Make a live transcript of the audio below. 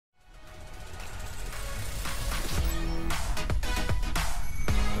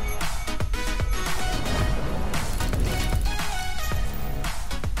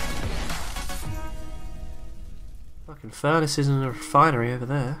furnaces and a refinery over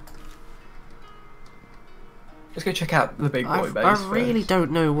there. Let's go check out the big boy base. I really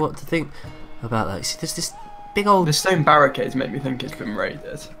don't know what to think about that. See, there's this big old... The stone barricades make me think it's been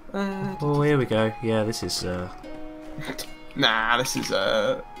raided. Oh, here we go. Yeah, this is... Nah, this is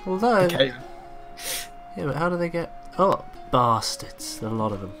Although... cave. Yeah, but how do they get... Oh, bastards. There are a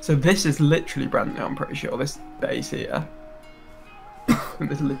lot of them. So this is literally brand new, I'm pretty sure, this base here. And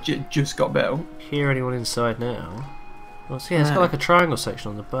this legit just got built. Hear anyone inside now? Well, see, it's got like a triangle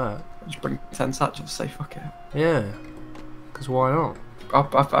section on the back. Just bring 10 satchels, say fuck it. Yeah. Because why not?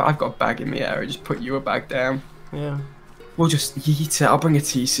 I've got a bag in the area, just put you a bag down. Yeah. We'll just yeet it, I'll bring a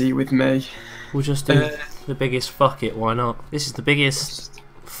TC with me. We'll just do the biggest fuck it, why not? This is the biggest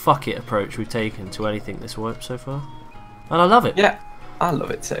fuck it approach we've taken to anything this warp so far. And I love it. Yeah, I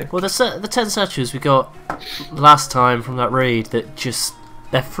love it too. Well, the 10 satchels we got last time from that raid that just...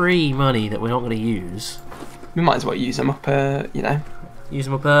 They're free money that we're not going to use. We might as well use them up, you know. Use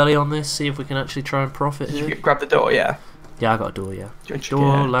them up early on this, see if we can actually try and profit here. Did you grab the door, yeah? Yeah, I got a door, yeah.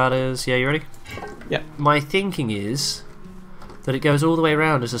 Door, ladders, yeah, you ready? Yeah. My thinking is that it goes all the way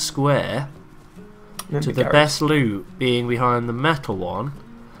around as a square to the best loot being behind the metal one.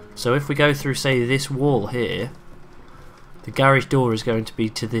 So if we go through, say, this wall here, the garage door is going to be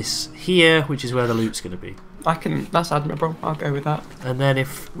to this here, which is where the loot's going to be. That's admirable, I'll go with that. And then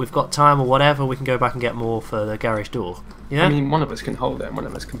if we've got time or whatever, we can go back and get more for the garage door. Yeah? I mean, one of us can hold it and one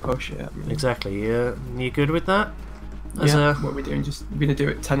of us can push it. I mean, exactly, you good with that? Yeah, what are we doing? We're going to do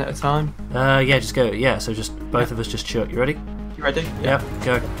it 10 at a time? Yeah, just go, yeah, so just both of us just chuck. You ready? You ready? Yeah,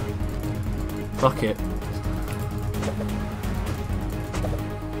 go. Fuck it.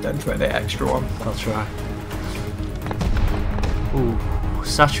 Don't throw the extra one. I'll try. Ooh,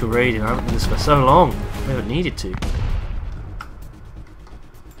 satchel raiding, I haven't done this for so long. I haven't needed to.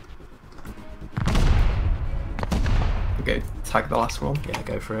 Okay, tag the last one. Yeah,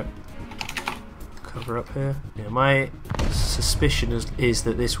 go for it. Cover up here. Yeah, my suspicion is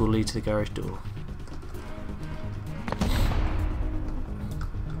that this will lead to the garage door.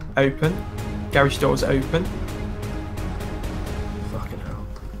 Open. Garage door's open. Fucking hell.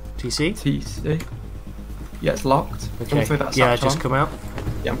 TC? TC. Yeah, it's locked. Okay. Yeah, just come out.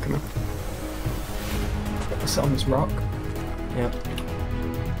 Yeah, I'm coming. I sit on this rock. Yep.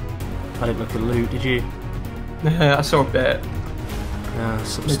 I didn't look at loot, did you? I saw a bit.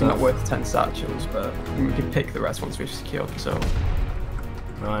 Some Maybe stuff. not worth 10 satchels, but we can pick the rest once we've secured the zone.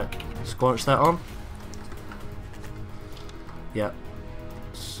 Right. Squanch that on. Yep.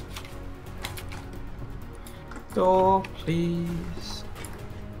 Door, please.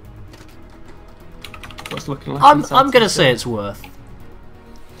 What's looking like? I'm gonna say it's worth.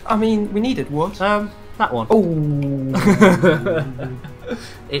 I mean, we needed wood. That one. Oh.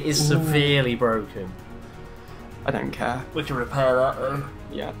 It is severely broken. I don't care. We can repair that though.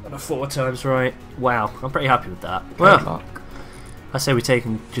 Yeah. And a 4 times right. Wow, I'm pretty happy with that. Well, Well, I say we take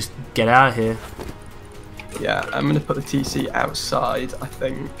and just get out of here. yeah, I'm gonna put the TC outside, I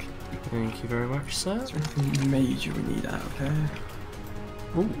think. Thank you very much, sir. Is there anything major we need out here?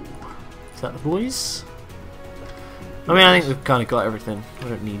 Ooh. Is that the boys? I mean, I think we've kind of got everything. We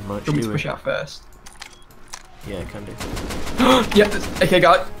don't need much, Do you want me do to we? push out first? Yeah, can do. Yeah, okay,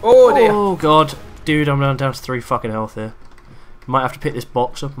 guy. Oh dear. Oh god, dude, I'm down to 3 fucking health here. Might have to pick this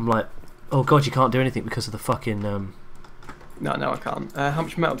box up. I'm like, oh god, you can't do anything because of the fucking No, I can't. How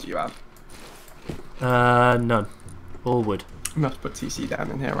much metal do you have? None. All wood. I'm gonna have to put TC down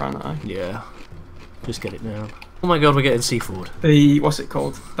in here, aren't I? Yeah. Just get it down. Oh my god, we're getting C4'd. The what's it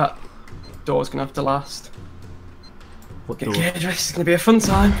called? That door's gonna have to last. What Get door? geared, this is gonna be a fun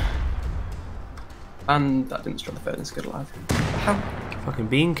time. And that didn't destroy the furnace, good lad. How Fucking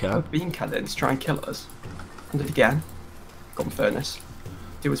bean can. bean can didn't try and kill us? And did it again. Got the furnace.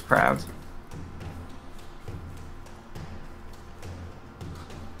 Do us proud.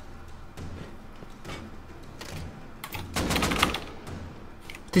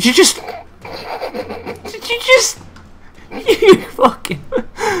 Did you just... Did you just... You fucking...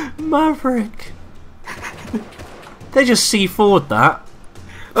 Maverick. They just C4'd that.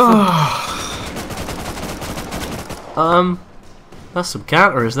 That's some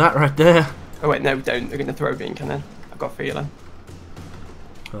counter, is that right there? Oh wait, no, don't. They're gonna throw a bean can in. I've got a feeling.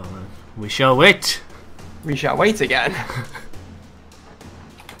 Oh, man. We shall wait. We shall wait again.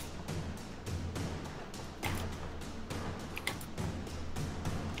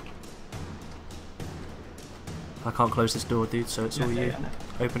 I can't close this door, dude, so it's all you. Yeah, no.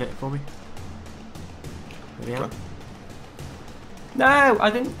 Open it for me. Ready out? No, I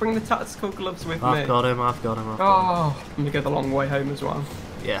didn't bring the tactical gloves with me. I've got him, I've got him, I've got him. Oh, I'm gonna go the long way home as well.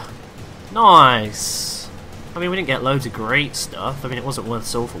 Yeah. Nice. I mean, we didn't get loads of great stuff. I mean, it wasn't worth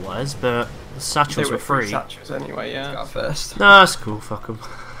sulphur-wise, but the satchels were free. Satchels anyway, yeah. Got first. No, that's cool. Fuck them.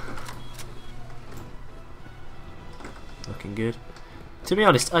 Looking good. To be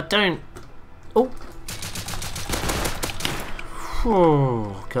honest, I don't. Oh.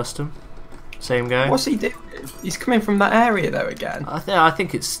 Oh, custom. Same guy. What's he doing? He's coming from that area though again. I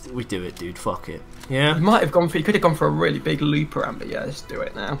think it's we do it, dude. Fuck it. Yeah. He might have gone for. He could have gone for a really big loop around, but yeah, let's do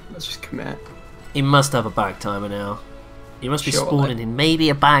it now. Let's just commit. He must have a bag timer now. He must be Surely. spawning in maybe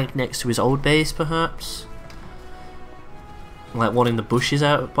a bag next to his old base, perhaps. Like one in the bushes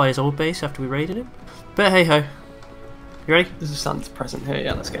out by his old base after we raided him. But hey ho. You ready? There's a Santa's present here.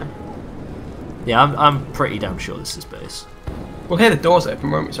 Yeah, let's go. Yeah, I'm pretty damn sure this is base. We'll hear the doors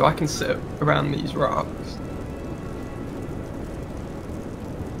open, won't we? So I can sit around these rocks.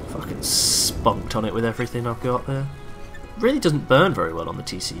 Fucking spunked on it with everything I've got there. Really doesn't burn very well on the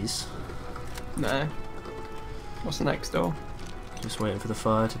TCs. No. What's the next door? Just waiting for the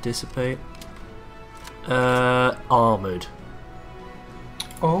fire to dissipate. Armoured.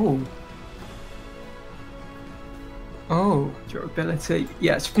 Oh. Oh, durability.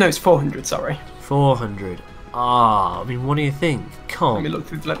 Yeah, it's 400, sorry. 400. Ah, I mean, what do you think? Let me look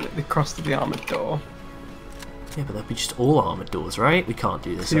through the cross to the armoured door. Yeah, but that'd be just all armoured doors, right? We can't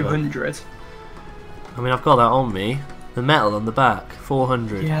do this. 200. I mean, I've got that on me. The metal on the back,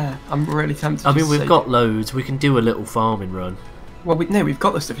 400. Yeah, I'm really tempted. I mean, we've got loads. We can do a little farming run. Well, we've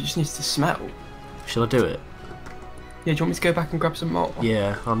got the stuff. It just needs to smell. Shall I do it? Yeah, do you want me to go back and grab some more?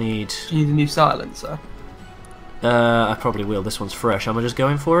 Yeah, I'll need... Do you need a new silencer? I probably will. This one's fresh. Am I just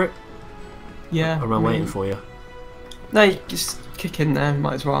going for it? Yeah. Or am I waiting for you? No, you just kick in there.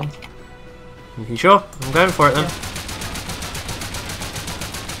 Might as well. You sure? I'm going for it then. Yeah.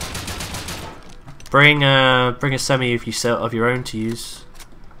 Bring a semi of your own to use.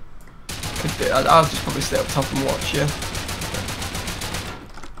 I'll just probably stay up top and watch you.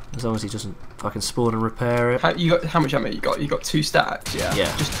 As long as he doesn't fucking spawn and repair it. How much ammo you got? You got 2 stacks, yeah?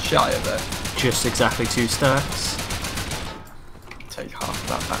 Yeah. Just shy of it. Just exactly 2 stacks. Take half of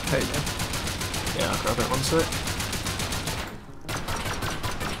that back, don't you? Yeah, I'll grab it one sec.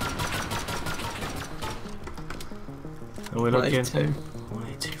 And we're looking.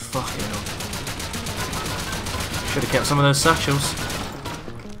 182, fucking hell. Should have kept some of those satchels.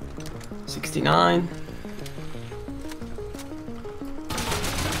 69.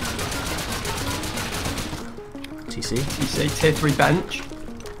 TC, tier 3 bench.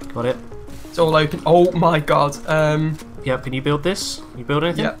 Got it. It's all open. Oh my god. Yep, can you build this? You build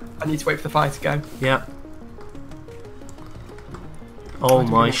anything? Yep, I need to wait for the fire to go. Yeah. Oh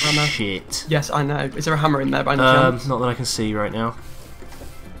my shit. Yes, I know. Is there a hammer in there by any chance? Not that I can see right now.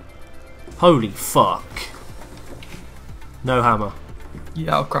 Holy fuck. No hammer.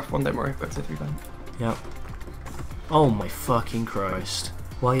 Yeah, I'll craft one, don't worry. I've got tier 3 bench. Yep. Oh my fucking Christ.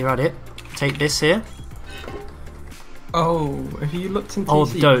 While you're at it, take this here. Oh, have you looked into Oh,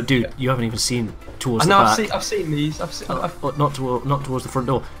 these? dude, you haven't even seen towards the back. I've seen these. Not towards the front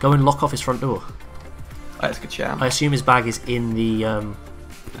door. Go and lock off his front door. Oh, that's a good shout. I assume his bag is in the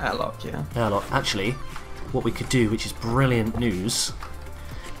Airlock, yeah. airlock. Actually, what we could do, which is brilliant news,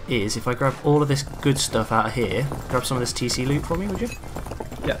 is if I grab all of this good stuff out of here, grab some of this TC loot for me, would you?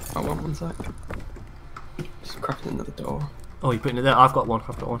 Yeah, I want one sec. Just crafting another door. Oh, you're putting it there? I've got one.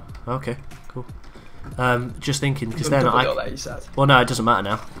 Okay, cool. Just thinking, because then I... There, you said. Well, no, it doesn't matter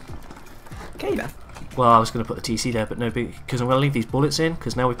now. Okay, then. Well, I was going to put the TC there, but no, because I'm going to leave these bullets in,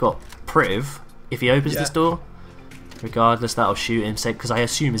 because now we've got Priv. If he opens this door, regardless, that'll shoot him, because I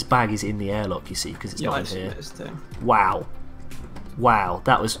assume his bag is in the airlock, you see, because it's not in here. It is too. Wow. Wow,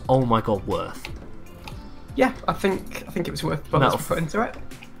 that was, oh my god, worth. Yeah, I think it was worth the bullets we put into it.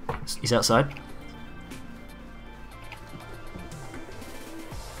 He's outside.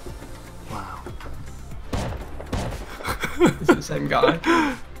 Wow. Is it the same guy?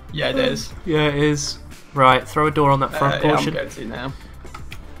 Yeah, it is. Yeah, it is. Right, throw a door on that front portion. Yeah, I'm going to now.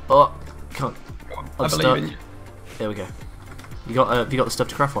 Oh, can't. I believe in you. There we go. You got? Have you got the stuff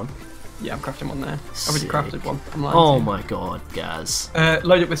to craft one? Yeah, I'm crafting one there. I've already crafted one. Oh my god, Gaz.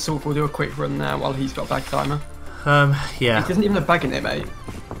 Load it with sulphur. We'll do a quick run now while he's got a bag timer. Yeah. He doesn't even have a bag in it, mate.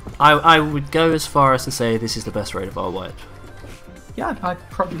 I would go as far as to say this is the best raid of our wipe. Yeah, I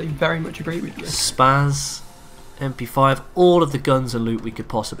probably very much agree with you. Spaz, MP5, all of the guns and loot we could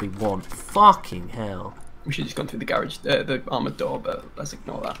possibly want. Fucking hell. We should have just gone through the garage, the armoured door, but let's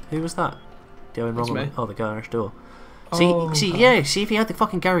ignore that. Who was that? Going wrong with me. Oh, the garage door. See if he had the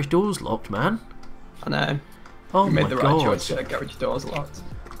fucking garage doors locked, man. I know. Oh we my made the right choice to get the garage doors locked.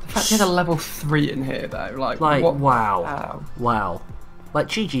 In fact, he had a level 3 in here, though. Like what? Wow. Wow. Like,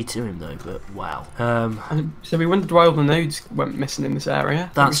 GG to him though, but wow. So we wondered why all the nodes went missing in this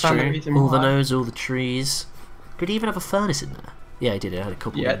area. That's true. All the nodes, all the trees. Could he even have a furnace in there? Yeah, he did. It had a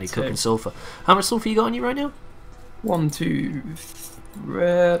couple of cooking sulfur. How much sulfur you got on you right now? 1, 2,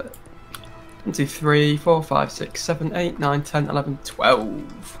 3, 4, 5, 6, 7, 8, 9, 10, 11,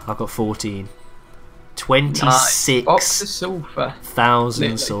 12. I've got 14. 26 nice. Box of sulfur.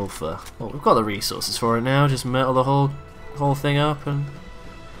 1,000 sulfur. Well, we've got the resources for it now. Just metal the whole thing up and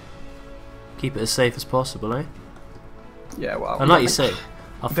keep it as safe as possible, eh? Yeah, well. And like you say,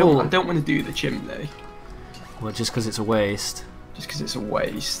 I don't want to do the chimney. Well, just because it's a waste. Just because it's a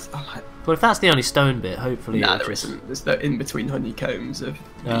waste. But if that's the only stone bit, hopefully. Nah, there isn't. There's the in between honeycombs of.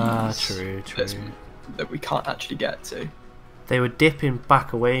 True. That we can't actually get to. They were dipping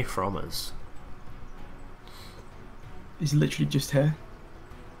back away from us. He's literally just here.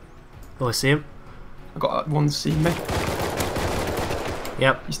 Oh, I see him. I got one seeing me.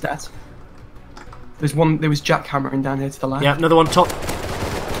 Yep. He's dead. There's one. There was jackhammering down here to the left. Yep. Another one top.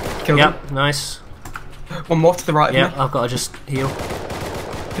 Killed him. Nice. One more to the right. Yeah, I've got to just heal.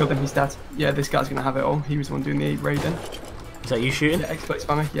 Killed him. He's dead. Yeah, this guy's gonna have it all. He was the one doing the raiding. Is that you shooting? Yeah, exploits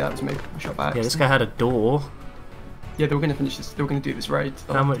by me. Yeah, that was me. I shot back. Yeah, this guy had a door. Yeah, they were gonna finish this. They were gonna do this raid.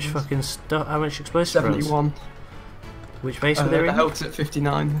 How much fucking stuff? How much explosives? 71. Which base were they in? The health's at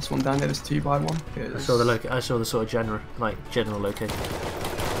 59. This one down there, there's 2 by 1. I saw the sort of general location.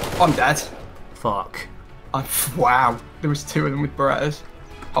 I'm dead. Fuck. Wow. There was 2 of them with Berettas.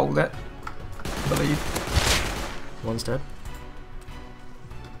 Hold it. I believe. One's dead.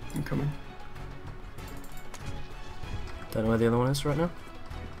 I'm coming. Don't know where the other one is right now.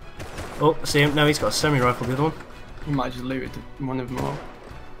 Oh, I see him. No, he's got a semi-rifle, the other one. He might have just looted one of them all.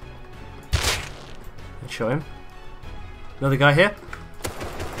 I shot him. Another guy here.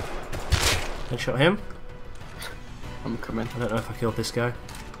 I shot him. I'm coming. I don't know if I killed this guy.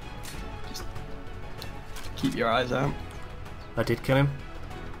 Just keep your eyes out. I did kill him.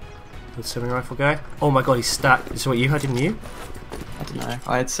 The semi-rifle guy. Oh my god, he's stacked. This is what you had, didn't you? I don't know.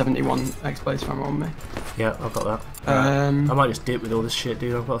 I had 71 X-Blaze ammo on me. Yeah, I've got that. I might just dip with all this shit,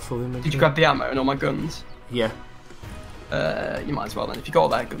 dude. I've got a full inventory. Did you grab the ammo and all my guns? Yeah. You might as well then. If you got all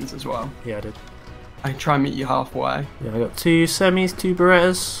their guns as well. Yeah, I did. I can try and meet you halfway. Yeah, I got 2 semis, 2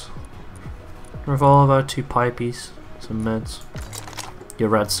 Berettas, revolver, 2 pipies, some meds. Your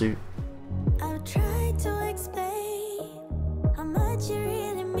rad suit.